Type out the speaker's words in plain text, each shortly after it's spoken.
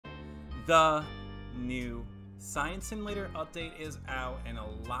The new Science Simulator update is out, and a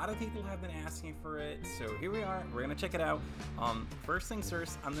lot of people have been asking for it, so here we are. We're gonna check it out. First things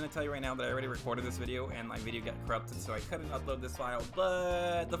first, I'm gonna tell you right now that I already recorded this video and my video got corrupted, so I couldn't upload this file.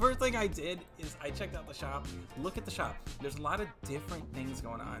 But the first thing I did is I checked out the shop. Look at the shop. There's a lot of different things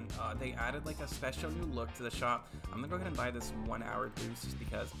going on. They added like a special new look to the shop. I'm gonna go ahead and buy this 1 hour boost just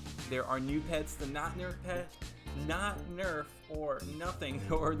because there are new pets, the not nerf pets, not nerf or nothing,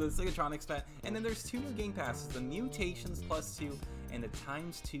 or the Sigatronics pet, and then there's 2 new game passes, the Mutations +2 and the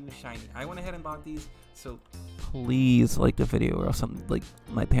 ×2 shiny. I went ahead and bought these, so please like the video or else like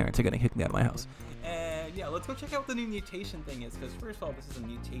my parents are gonna kick me out of my house. And yeah, let's go check out what the new mutation thing is, because first of all, this is a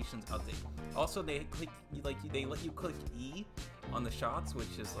mutations update. Also, they let you click E on the shots,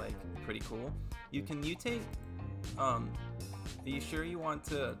 which is like pretty cool. You can mutate. Are you sure you want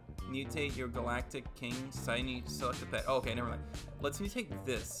to mutate your galactic king? So I need to select a pet. Oh, okay, never mind. Let's mutate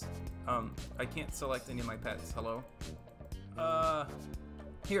this. I can't select any of my pets. Hello?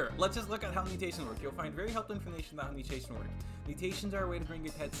 Here, let's just look at how mutations work. You'll find very helpful information about how mutations work. Mutations are a way to bring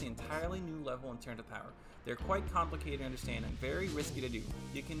your pets to an entirely new level in terms of power. They're quite complicated to understand and very risky to do.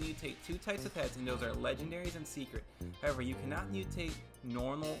 You can mutate 2 types of pets, and those are legendaries and secret. However, you cannot mutate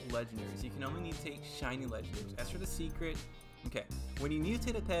normal legendaries. You can only mutate shiny legendaries. As for the secret, okay, when you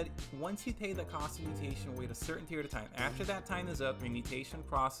mutate a pet, once you pay the cost of mutation, wait a certain period of time. After that time is up, your mutation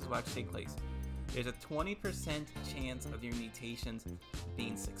process will actually take place. There's a 20% chance of your mutations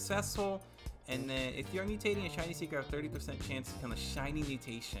being successful, and then if you're mutating a shiny secret, you have a 30% chance to become a shiny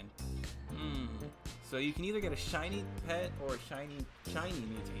mutation. So you can either get a shiny pet or a shiny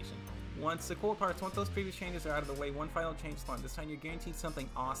mutation. Once the cool parts, once those previous changes are out of the way, one final change spawn. This time you're guaranteed something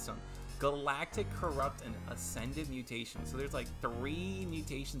awesome. Galactic, Corrupt, and Ascended mutation. So there's like 3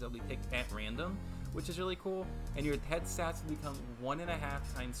 mutations that will be picked at random, which is really cool. And your pet stats will become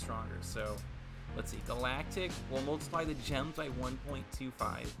 1.5 times stronger. So let's see, Galactic will multiply the gems by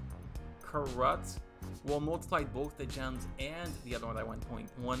 1.25. Corrupt will multiply both the gems and the other one by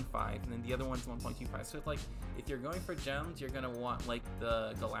 1.15, and then the other one's 1.25. So it's like, if you're going for gems, you're gonna want like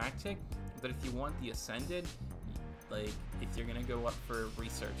the Galactic, but if you want the Ascended, like if you're gonna go up for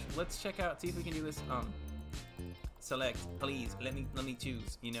research. Let's check out, see if we can do this. Select, please, let me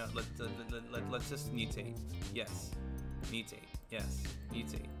choose. You know, let's just mutate. Yes, mutate. Yes,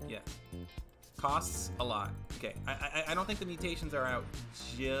 mutate. Yes. Costs a lot. Okay, I don't think the mutations are out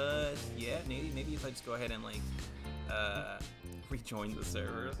just yet. Maybe if I just go ahead and like rejoin the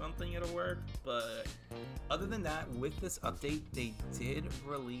server or something, it'll work. But other than that, with this update, they did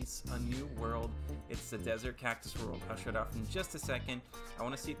release a new world. It's the Desert Cactus World. I'll show it off in just a second. I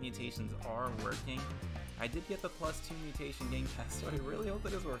want to see if mutations are working. I did get the +2 mutation game pass, so I really hope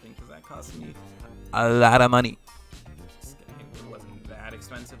it is working, because that cost me a lot of money. It wasn't that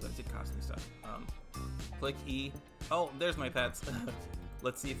expensive, but it did cost me stuff. Click E. Oh, there's my pets.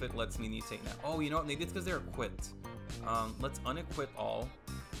 Let's see if it lets me mutate now. Oh, you know what? Maybe it's because they're equipped. Let's unequip all.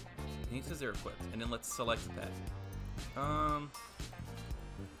 Maybe it's because they're equipped. And then let's select a pet.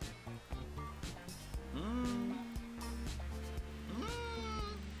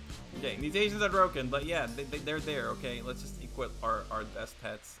 Okay, mutations are broken, but yeah, they're there, okay? Let's just equip our best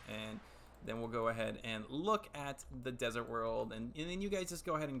pets, and then we'll go ahead and look at the desert world, and then you guys just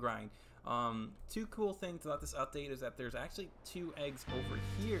go ahead and grind. 2 cool things about this update is that there's actually 2 eggs over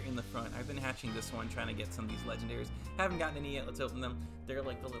here in the front. I've been hatching this one, trying to get some of these legendaries. Haven't gotten any yet. Let's open them. They're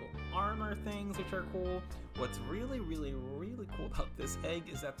like the little armor things, which are cool. What's really cool about this egg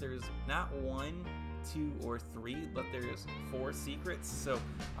is that there's not 1, 2, or 3, but there's 4 secrets. So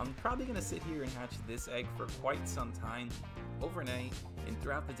I'm probably gonna sit here and hatch this egg for quite some time, overnight and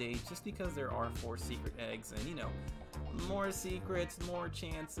throughout the day, just because there are 4 secret eggs, and you know, more secrets, more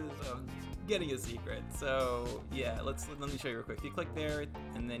chances of getting a secret. So yeah, let me show you real quick. If you click there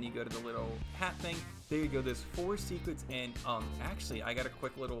and then you go to the little hat thing, there you go. There's 4 secrets, and actually I got a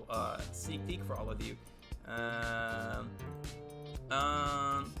quick little sneak peek for all of you.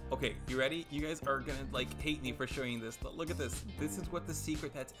 Okay, you ready? You guys are gonna like hate me for showing this, but look at this. This is what the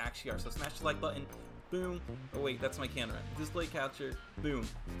secret pets actually are. So smash the like button. Boom. Oh wait, that's my camera. Display capture. Boom.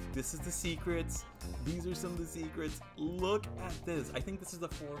 This is the secrets. These are some of the secrets. Look at this. I think this is the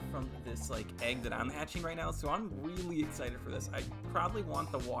 4 from this like egg that I'm hatching right now, so I'm really excited for this. I probably want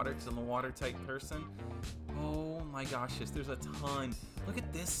the water because I'm a water type person. Oh my gosh, there's a ton. Look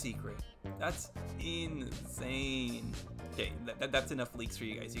at this secret. That's insane. Okay, that's enough leaks for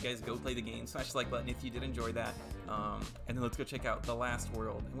you guys. You guys go play the game. Smash the like button if you did enjoy that. And then let's go check out the last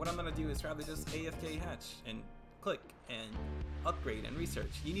world. And what I'm gonna do is probably just AFK hatch and click and upgrade and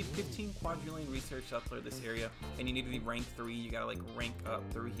research. You need 15 quadrillion research to upload this area, and you need to be rank 3. You gotta like rank up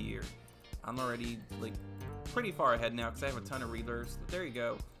through here. I'm already like pretty far ahead now because I have a ton of readers. But there you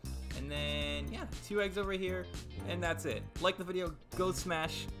go. And then yeah, 2 eggs over here, and that's it. Like the video, go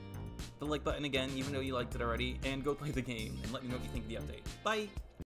smash the like button again, even though you liked it already, and go play the game and let me know what you think of the update. Bye!